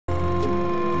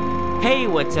Hey,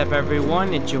 what's up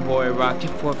everyone? It's your boy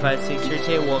Rocket456 here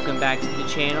today. Welcome back to the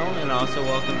channel, and also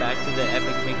welcome back to the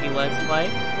Epic Mickey Let's Play.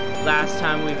 Last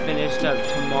time we finished up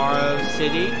Tomorrow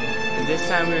City, and this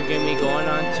time we're going to be going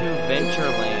on to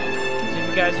Ventureland. So if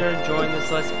you guys are enjoying this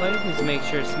Let's Play, please make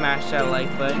sure to smash that like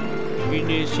button. If you're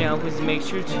new to the channel, please make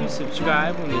sure to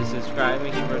subscribe. When you subscribe,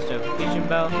 make sure to press the notification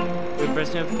bell. When you press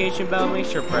the notification bell, make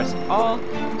sure to press all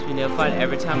to be notified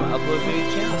every time I upload a video to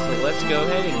the channel. So let's go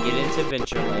ahead and get into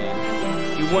Ventureland.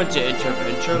 You want to enter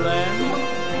Ventureland?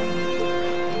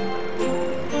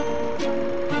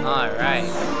 Alright.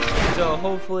 So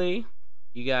hopefully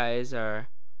you guys are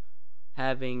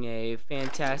having a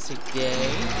fantastic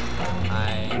day.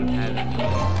 I'm having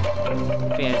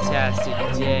a fantastic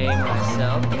day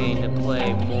myself, getting to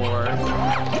play more of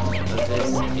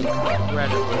this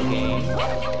incredible game.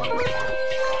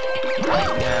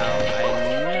 Now, I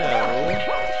know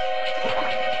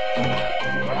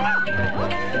that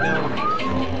the film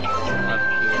is up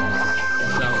here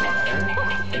somewhere.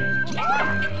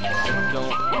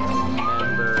 Don't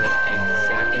remember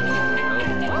exactly.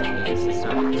 Oh, I guess it's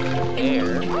not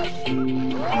there.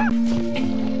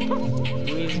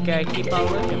 We just gotta keep on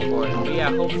looking for it. But yeah,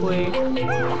 hopefully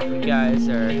you guys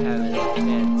are having a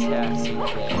fantastic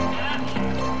day.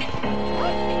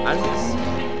 I'm just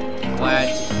glad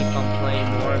to keep on playing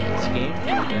more of this game for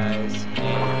you guys,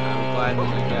 and I'm glad that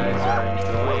you guys are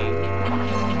enjoying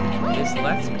this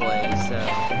Let's Play. So,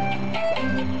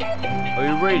 are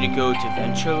you ready to go to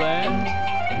Ventureland?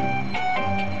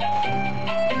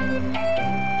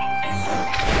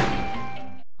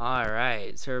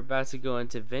 Alright, so we're about to go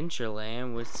into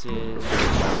Ventureland, which is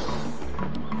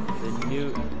the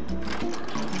new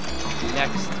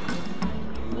next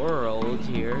world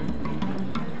here.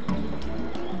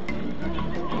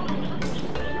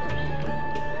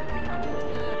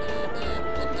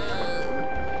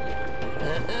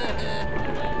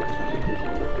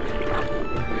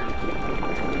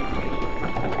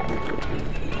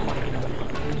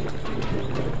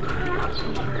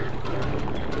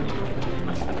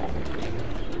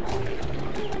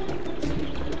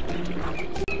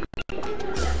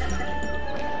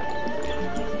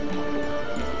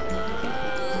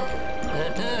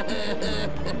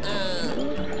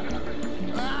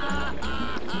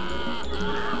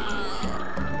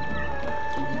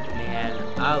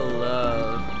 I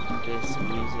love this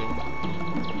music.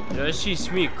 I see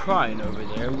Smee crying over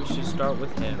there. We should start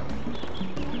with him.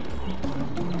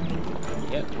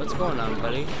 Yep, what's going on,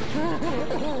 buddy?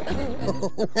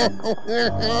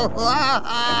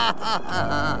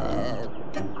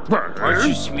 Aren't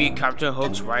you Smee, Captain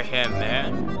Hook's right-hand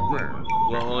man?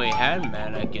 Well, only hand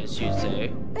man, I guess you'd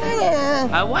say.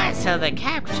 I was, so the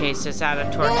cap chased us out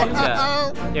of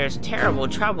Tortuga. There's terrible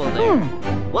trouble there.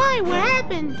 Why? What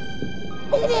happened?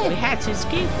 We had to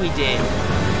escape, we did.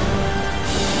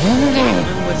 Captain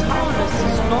was hauling us to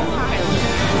Skull Island.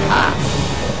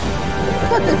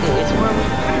 It's where we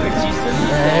pirates used to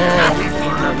live there.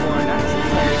 Came up on us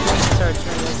and started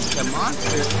turning us into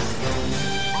monsters.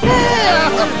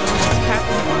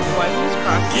 Captain wondered why he was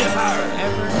crossing the power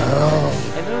ever.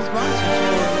 And those monsters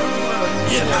were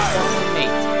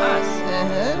mates, us.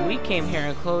 We came here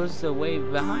and closed the way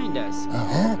behind us.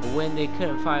 But when they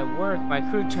couldn't find work, my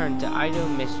crew turned to idle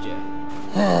mischief.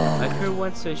 My crew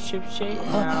once so shipshape,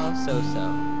 now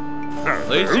so-so.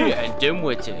 Lazy and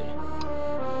dim-witted.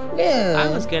 I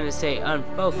was gonna say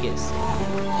unfocused.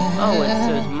 Oh, it's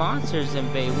those monsters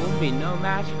invade. We'll be no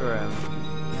match for them.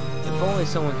 If only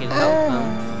someone could help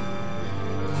them.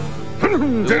 We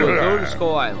will go to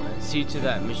Skull Island, see to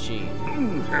that machine.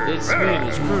 This Smee and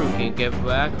his crew can get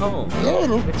back home.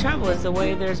 The trouble is the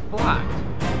way there's blocked.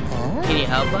 Can you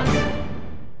help us?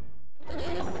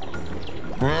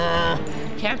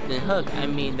 Captain Hook, I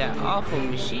mean that awful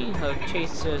machine Hook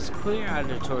chased us clear out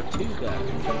of Tortuga.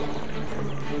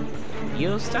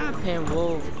 You'll stop him,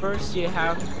 well first you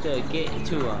have to get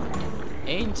to him.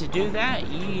 And to do that,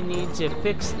 you need to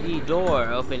fix the door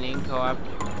opening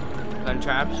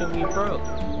contraption we broke.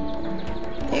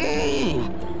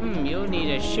 You'll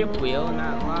need a ship wheel.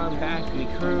 Not long back, my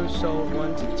crew sold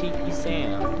one to Tiki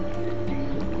Sam.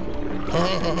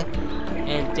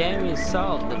 And Damien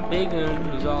Salt, the big un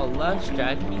who's all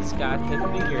love-struck, he's got the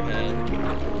figurehead.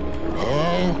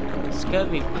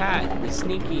 Scubby Pat, the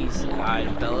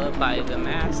sneaky-eyed fella by the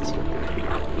mast,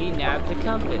 he nabbed the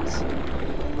compass.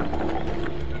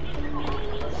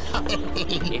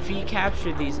 If you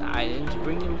capture these items,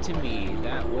 bring them to me.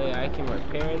 That way I can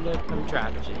repair the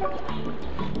contraption.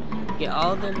 Get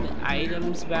all the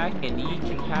items back and you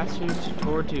can pass through to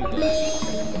Tortuga.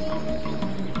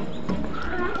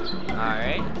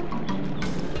 Alright.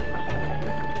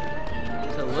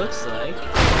 So looks like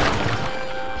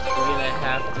we're gonna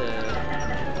have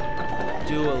to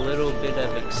do a little bit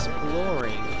of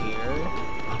exploring here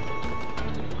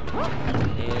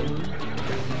in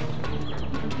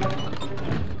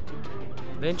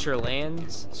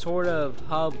Ventureland's sort of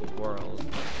hub world.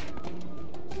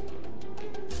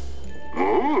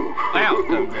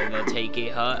 Welcome to the Tiki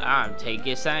Hut. I'm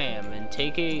Tiki Sam, and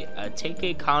a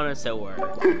Tiki connoisseur.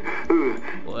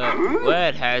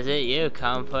 What has it you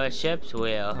come for a ship's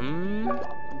wheel,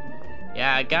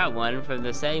 Yeah, I got one from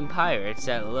the same pirates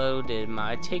that loaded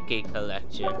my Tiki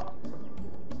collection.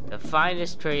 The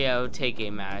finest trio of Tiki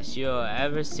masts you'll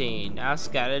ever seen, now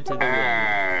scattered to the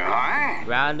wind.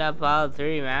 Round up all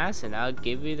 3 masts and I'll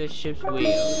give you the ship's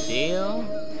wheel. Deal?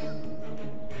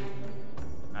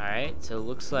 Alright, so it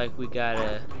looks like we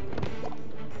gotta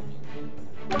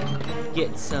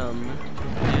get some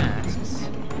masks.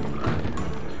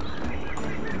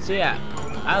 So yeah,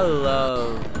 I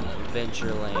love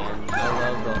Ventureland. I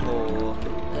love the whole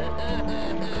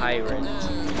pirate,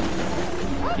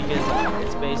 because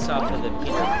it's based off of the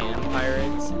Peter Pan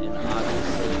pirates, and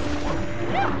obviously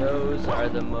those are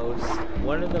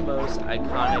one of the most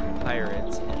iconic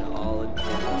pirates in all of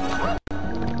Disney.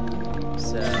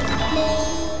 So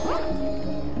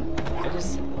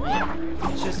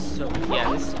it's just so,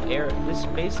 yeah, this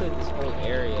whole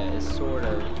area is sort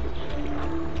of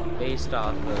based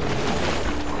off of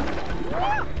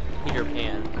Peter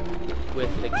Pan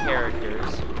with the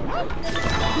characters.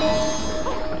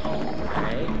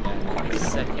 Alright, got the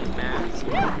second mask.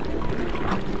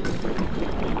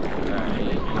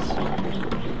 Alright.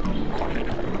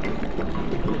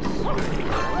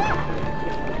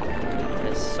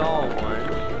 I saw one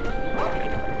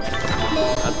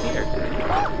up here.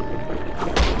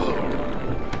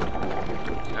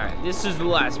 Alright, this is the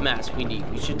last mask we need.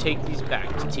 We should take these back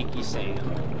to Tiki Sam.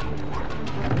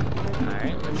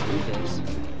 Alright, let's do this.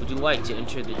 Would you like to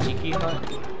enter the Tiki Hut?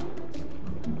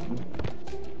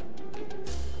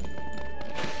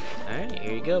 Alright,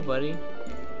 here you go, buddy.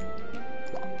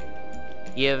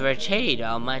 You've retrieved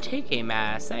all my Tiki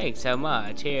masks. Thanks so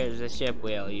much. Here's the ship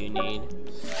wheel you need.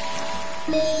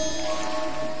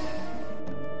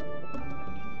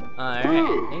 Alright,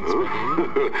 thanks,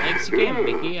 buddy. Thanks again,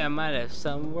 Mickey. I might have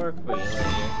some work for you later.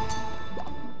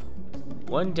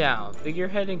 1 down.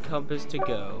 Figurehead and compass to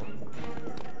go.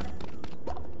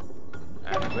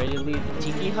 Alright, ready to leave the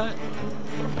Tiki Hut?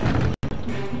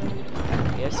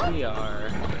 Yes, we are.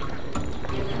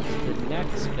 The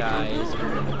next guy is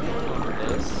going to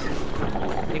compass.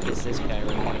 I think it's this guy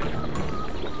right here.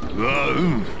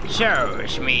 So,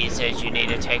 which means that you need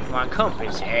to take my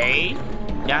compass, hey?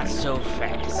 Not so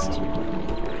fast.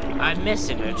 I'm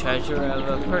missing a treasure of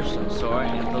a personal sort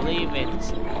and believe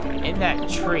it's in that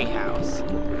treehouse.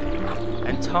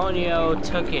 Antonio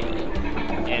took it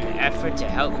in an effort to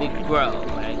help me grow,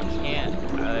 but I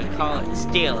can't call it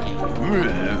stealing.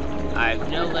 I have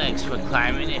no legs for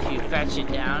climbing. If you fetch it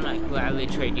down, I'd gladly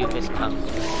trade you this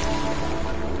compass.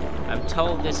 I'm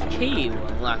told this key will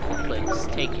unlock the place.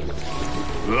 Take it.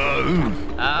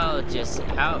 I'll just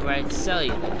outright sell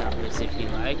you the compass if you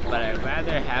like, but I'd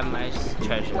rather have my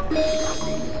treasure.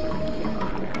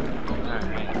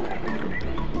 Alright.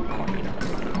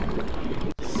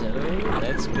 So,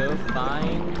 let's go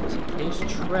find his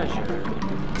treasure.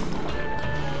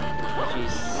 She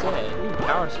said, ooh,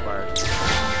 power spark.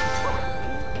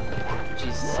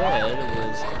 She said it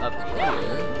was up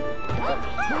here.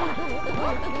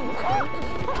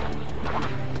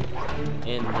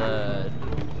 In the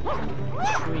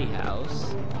treehouse.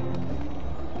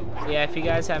 Yeah, if you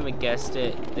guys haven't guessed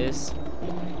it, this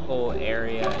whole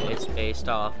area is based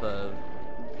off of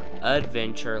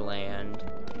Adventureland.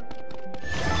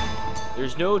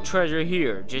 There's no treasure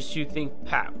here, just you think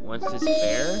Pat wants to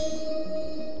spare.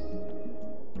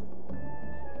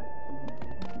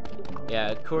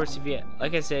 Yeah, of course,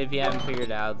 like I said, if you haven't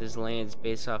figured out, this land is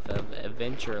based off of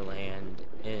Adventureland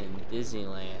in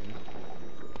Disneyland.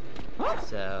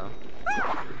 So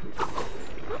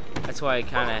that's why it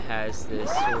kind of has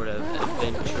this sort of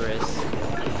adventurous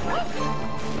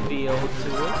feel to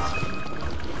it.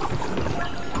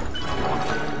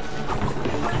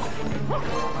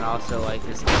 And also like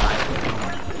this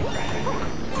island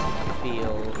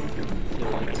feel to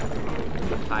it.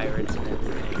 The pirates and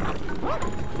everything.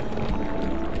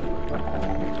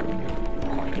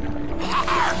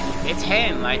 It's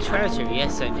him, my treasure.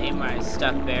 Yes, I named my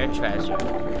stuffed bear treasure.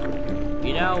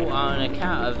 You know, on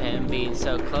account of him being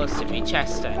so close to me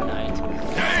chest at night.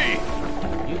 Hey!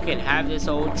 You can have this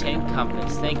old tin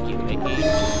compass. Thank you, Mickey.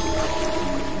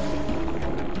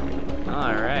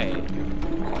 Alright.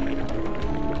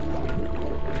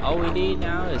 All we need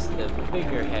now is the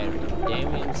figurehead from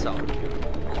Damien Salt.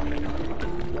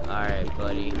 Alright,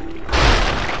 buddy.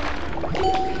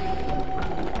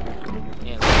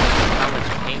 Yeah, look at how much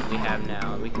paint we have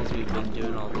now because we've been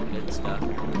doing all the good stuff.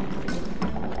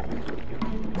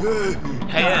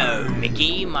 Hello,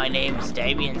 Mickey. My name's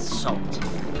Damien Salt.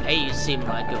 Hey, you seem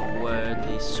like a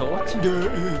worldly sort.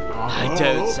 I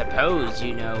don't suppose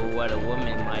you know what a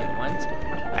woman might want.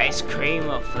 Ice cream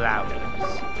or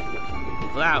flowers?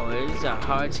 Flowers are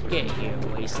hard to get here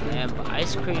in Wasteland, but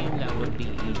ice cream, that would be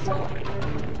easy.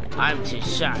 I'm too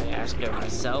shy to ask her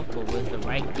myself, but with the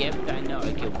right gift, I know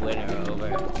I could win her over.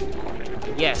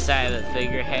 Yes, I have a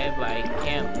figurehead, but I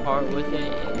can't part with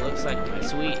it. It looks like my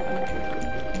sweet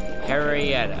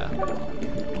Harrietta.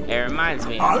 It reminds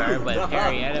me of her, but if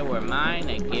Harrietta were mine,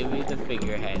 I'd give you the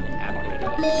figurehead happily.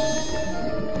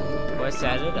 What's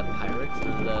added? A pirate's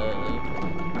love.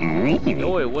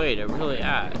 Oh, wait, I really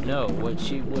no, what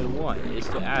she would want is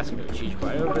to ask her. She's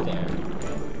right over there.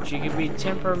 She can be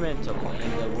temperamental,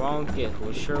 and the wrong gift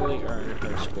will surely earn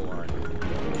her scorn.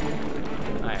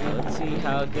 Alright, let's see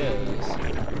how it goes.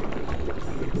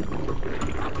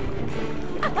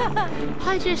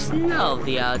 I just love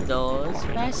the outdoors.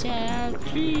 Fresh air,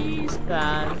 trees,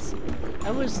 plants.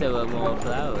 I wish there were more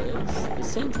flowers. The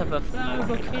scent of a flower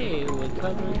bouquet would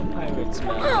cover the pirate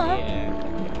smell in the air.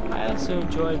 I also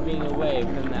enjoy being away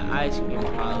from the ice cream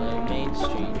parlor on Main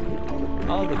Street.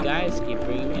 All the guys keep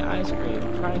bringing me ice cream,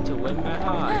 trying to win my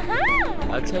heart.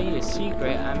 I'll tell you a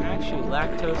secret, I'm actually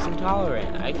lactose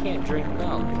intolerant. I can't drink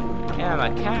milk. And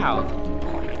I'm a cow.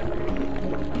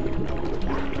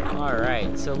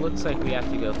 Alright, so it looks like we have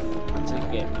to go to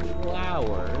get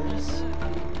flowers.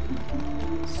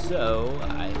 So,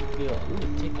 I feel...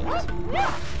 Ooh, tickets.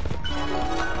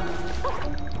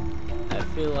 I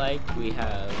feel like we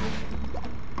have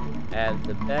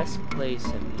the best place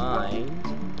in mind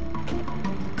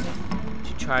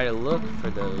to try to look for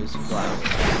those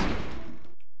flowers.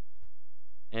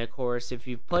 And of course, if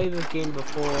you've played this game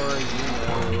before, you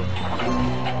know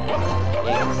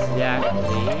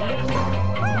exactly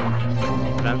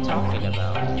what I'm talking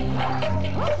about.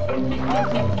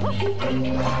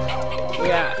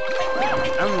 Yeah,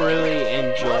 I'm really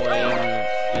enjoying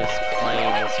just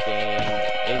playing this game.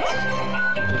 It's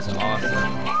just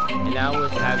awesome. And now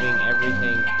with having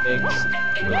everything fixed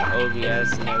with OBS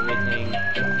and everything,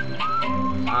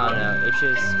 I don't know,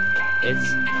 it's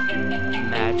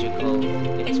magical.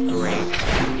 It's great.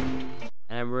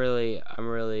 And I'm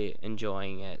really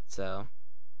enjoying it, so.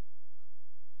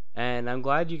 And I'm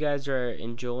glad you guys are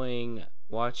enjoying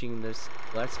watching this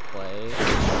Let's Play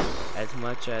as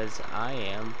much as I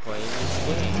am playing this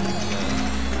game.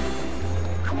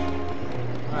 So.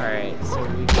 Alright, so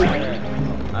we gotta...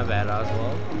 My bad,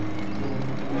 Oswald.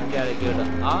 We gotta go to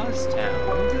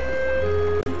Oztown.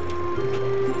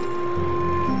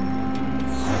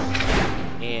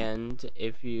 And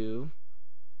if you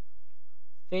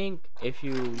really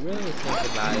think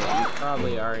about it, you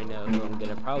probably already know who I'm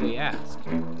gonna probably ask.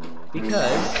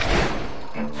 Because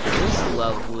this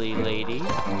lovely lady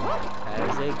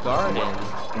has a garden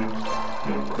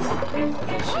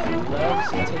that she loves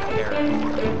to take care of.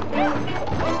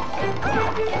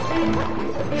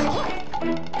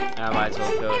 I might as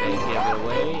well go ahead and give it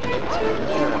away. It's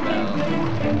Clarabelle.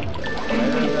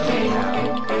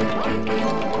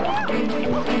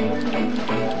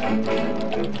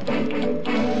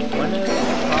 One of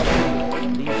probably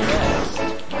the best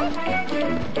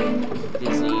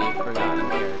Disney forgotten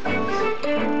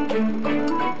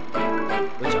characters.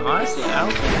 Which honestly, I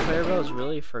don't think Clarabelle's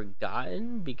really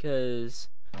forgotten because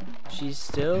she's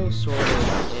still sort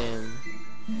of in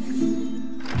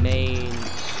mainstream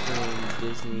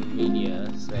Disney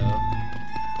media, so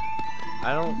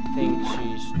I don't think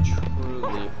she's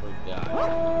truly forgotten.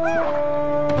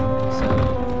 So,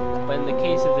 but in the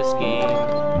case of this game,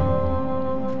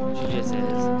 she just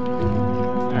is.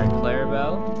 Alright,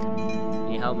 Clarabelle,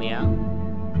 can you help me out?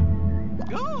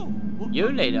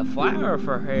 You need a flower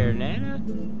for her, Nana.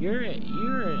 You're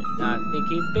not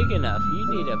thinking big enough. You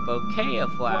need a bouquet of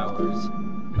flowers.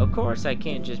 Of course, I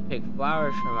can't just pick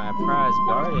flowers from my prized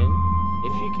garden.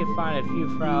 If you can find a few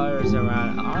flowers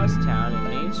around Oztown and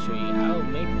Main Street, I will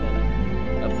make them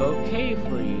a bouquet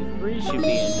for you. 3 should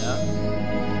be enough.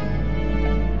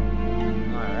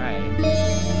 Alright.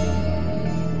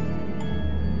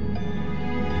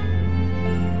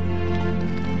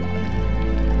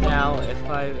 Now, if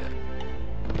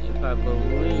I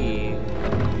believe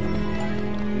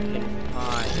we can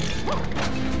find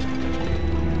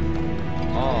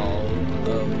all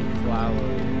the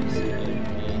flowers in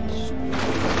Main Street.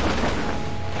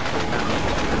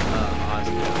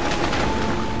 Oztown.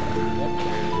 Yep.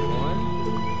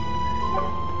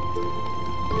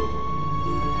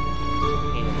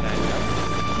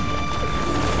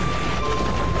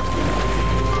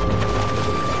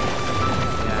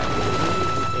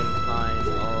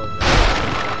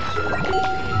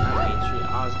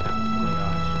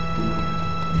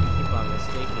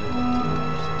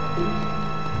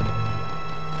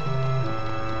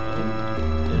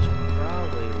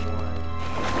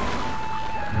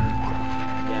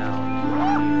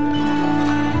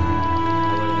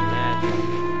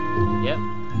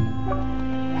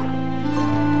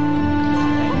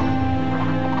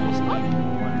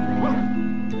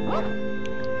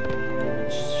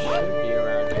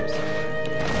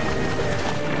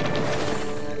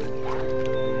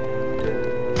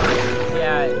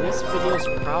 video is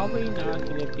probably not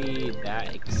going to be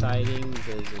that exciting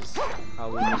because it's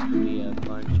probably just going to be a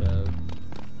bunch of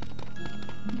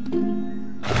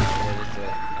what is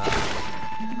it?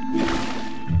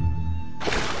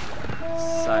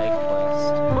 Side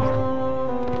quest.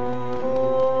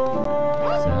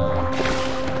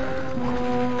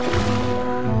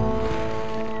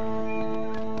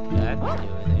 So that didn't do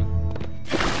anything.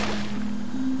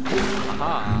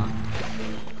 Aha.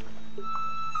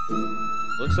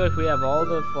 Looks like we have all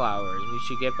the flowers. We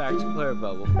should get back to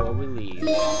Clarabelle before we leave.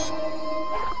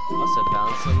 Also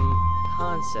found some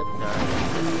concept art.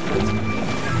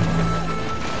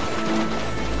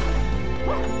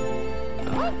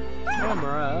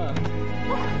 Camera.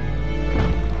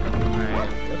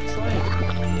 Alright, looks like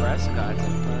Prescott's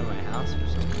in front of my house for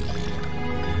some reason.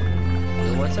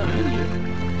 Hey, what's up, Mickey?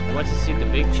 You want to see the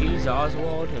big cheese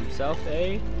Oswald himself,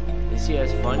 eh? Is he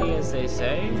as funny as they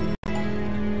say?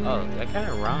 Oh, that kind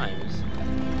of rhymes.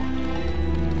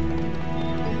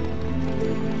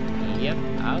 Yep,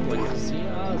 I went to see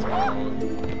Oswald.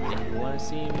 If you want to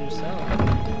see him yourself,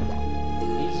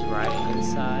 he's right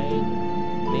inside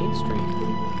Main Street,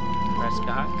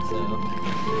 Prescott, so...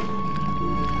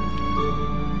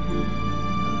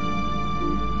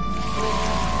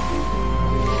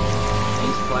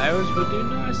 These flowers would do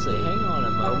nicely. Hang on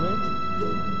a moment.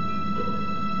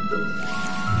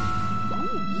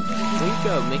 Here you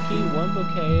go, Mickey. One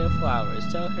bouquet of flowers.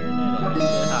 Tell her Nana I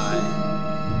said hi.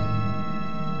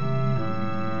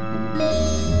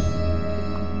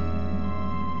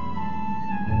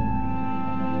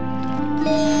 Oh,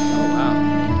 wow.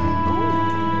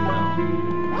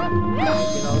 Look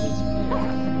at all these pins.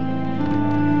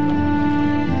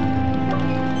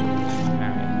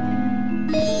 Alright.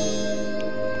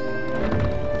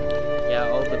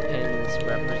 Yeah, all the pins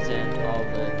represent all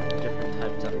the different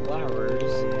types of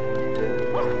flowers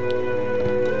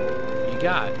you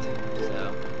got,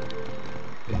 so,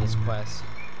 in this quest.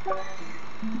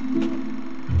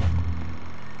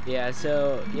 Yeah,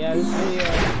 so, yeah, this video,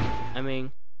 I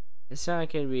mean, it's not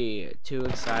gonna be too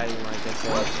exciting, like I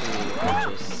said, it's gonna be a bunch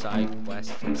of side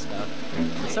quests and stuff.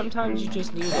 And sometimes you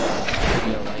just need a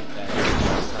video like that,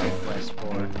 side quest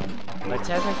for. But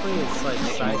technically, it's like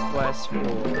side quest for a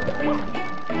big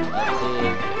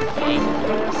game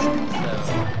quest, so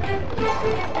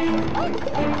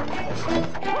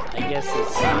I guess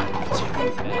it's not too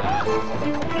bad.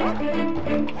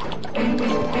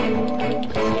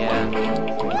 Yeah.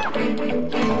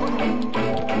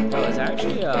 No, it's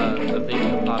actually a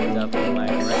video popped up on my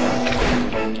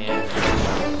right, and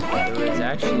there was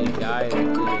actually a guy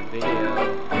who did a video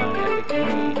on Epic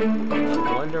Mickey, a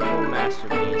wonderful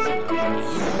masterpiece, and I was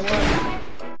like, you know what?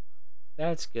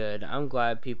 That's good. I'm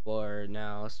glad people are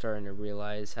now starting to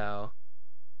realize how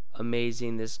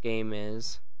amazing this game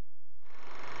is.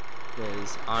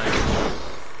 Because honestly,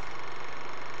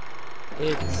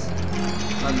 it's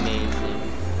amazing.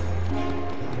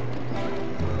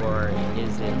 Or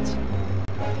is it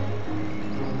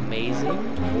amazing?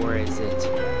 Or is it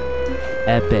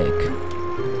epic?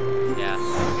 Yeah,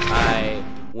 I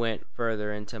went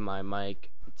further into my mic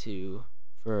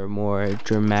for a more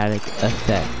dramatic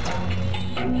effect.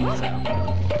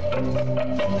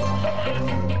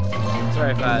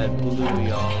 Sorry if I blew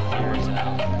y'all ears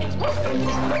out.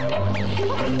 Because my head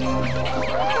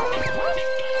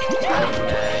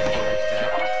is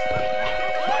not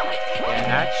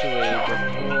actually,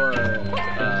 before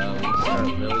we start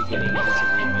really getting into the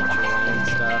Adventureland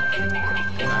stuff,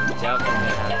 I'm definitely going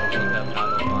to have to look up how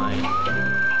to find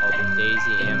all the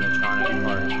Daisy animatronic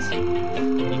parts.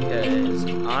 Because,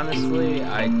 honestly,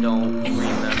 I don't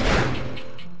remember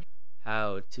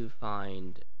how to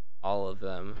find all of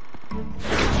them. So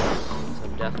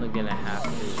I'm definitely going to have to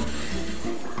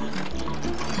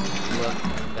look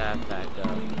that back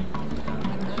up.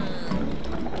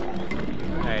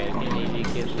 Alright, I need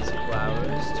to give these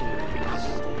flowers to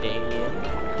Damien.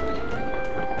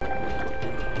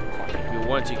 You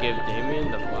want to give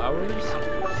Damien the flowers?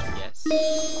 Yes.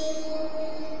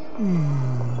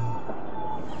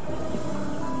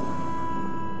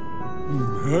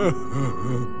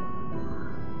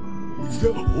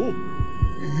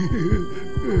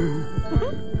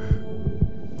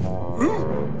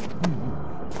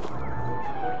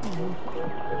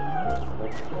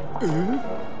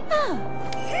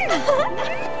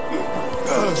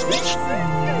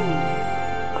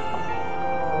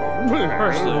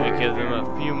 Personally, I give them a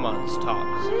few months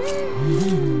tops.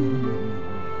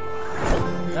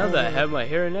 Now that I have my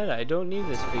hairnet, I don't need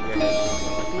this figurehead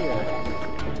anymore. Here.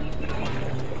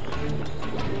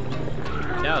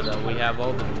 Now that we have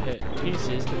all the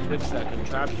pieces to fix that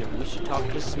contraption, we should talk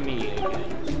to Smee again.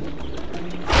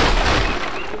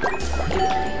 Alright,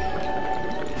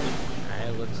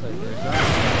 looks like there's not.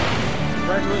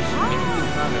 Congratulations, Mickey, you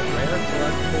found a rare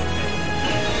collectible pen.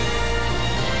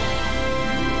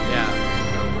 Yeah,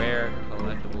 a rare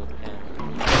collectible pen.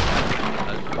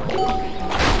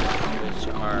 Which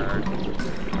are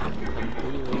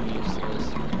completely useless.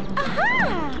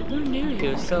 Who knew he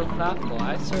was so thoughtful?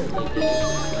 I certainly did.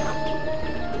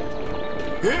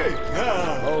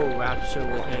 Oh, rapture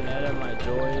within it, and my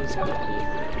joy is complete.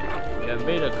 You have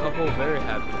made a couple very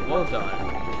happy. Well done.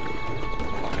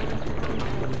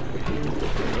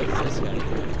 What's this guy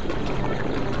doing?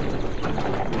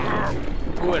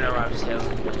 Who interrupts him?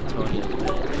 Antonio's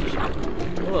meditation.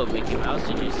 Hello, Mickey Mouse.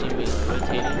 Did you see me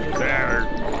levitating just there?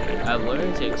 I've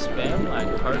learned to expand my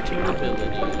cartoon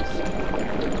abilities.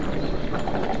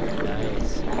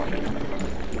 Nice.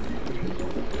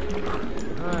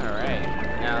 Alright.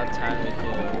 Now time to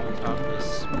go talk to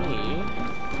Smee.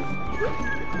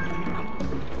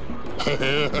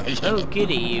 Oh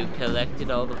goody, you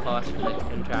collected all the parts for the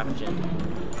contraption.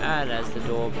 And as the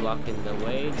door blocking the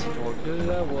way to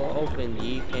Tortuga will open,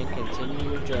 you can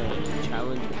continue your journey and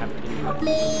challenge Captain Hook.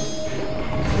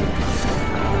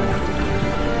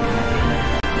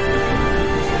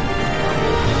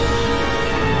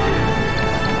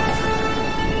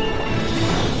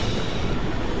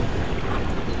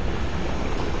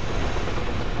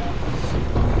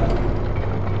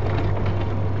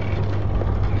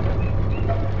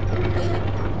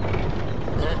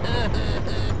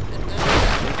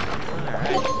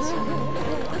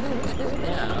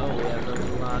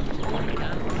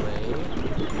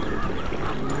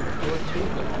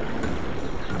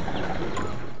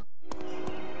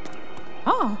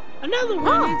 Another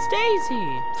one, it's Daisy!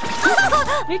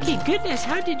 Mickey, goodness,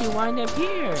 how did you wind up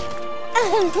here?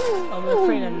 I'm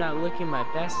afraid I'm not looking my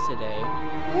best today.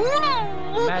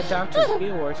 The Mad Doctor's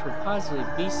fieldworks were positively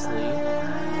beastly.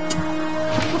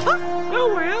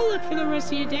 Don't worry, I'll look for the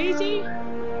rest of you, Daisy.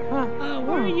 Where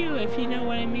are you, if you know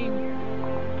what I mean?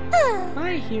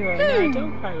 My hero and I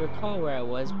don't quite recall where I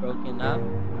was broken up,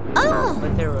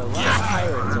 but there were a lot of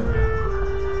pirates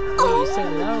around. Oh, you said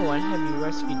another one. Have you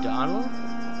rescued Donald?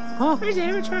 There's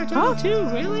Avatar Donald too,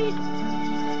 really?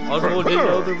 Oswald didn't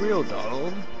know the real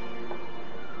Donald.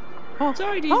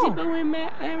 Sorry, Daisy, but we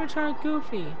met Avatar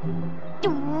Goofy.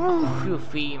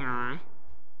 Goofy. Alright.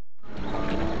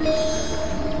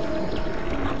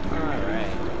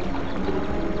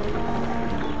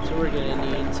 So we're gonna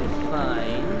need to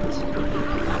find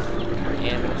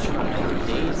Avatar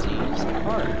Daisy's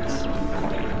parts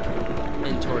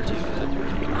in Tortuga.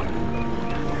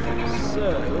 So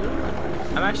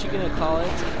I'm actually going to call it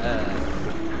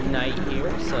night here,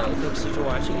 so thanks for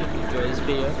watching. If you enjoyed this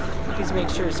video, please make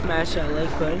sure to smash that like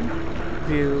button. If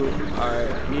you are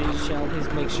new to the channel, please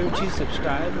make sure to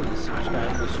subscribe. When you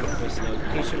subscribe, make sure to press the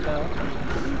notification bell.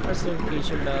 Press the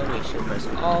notification bell, make sure to press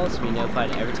all to be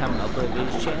notified every time I upload a video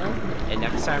to the channel. And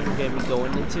next time we're going to be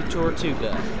going into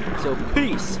Tortuga. So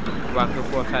peace,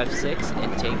 Rocker456,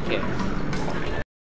 and take care.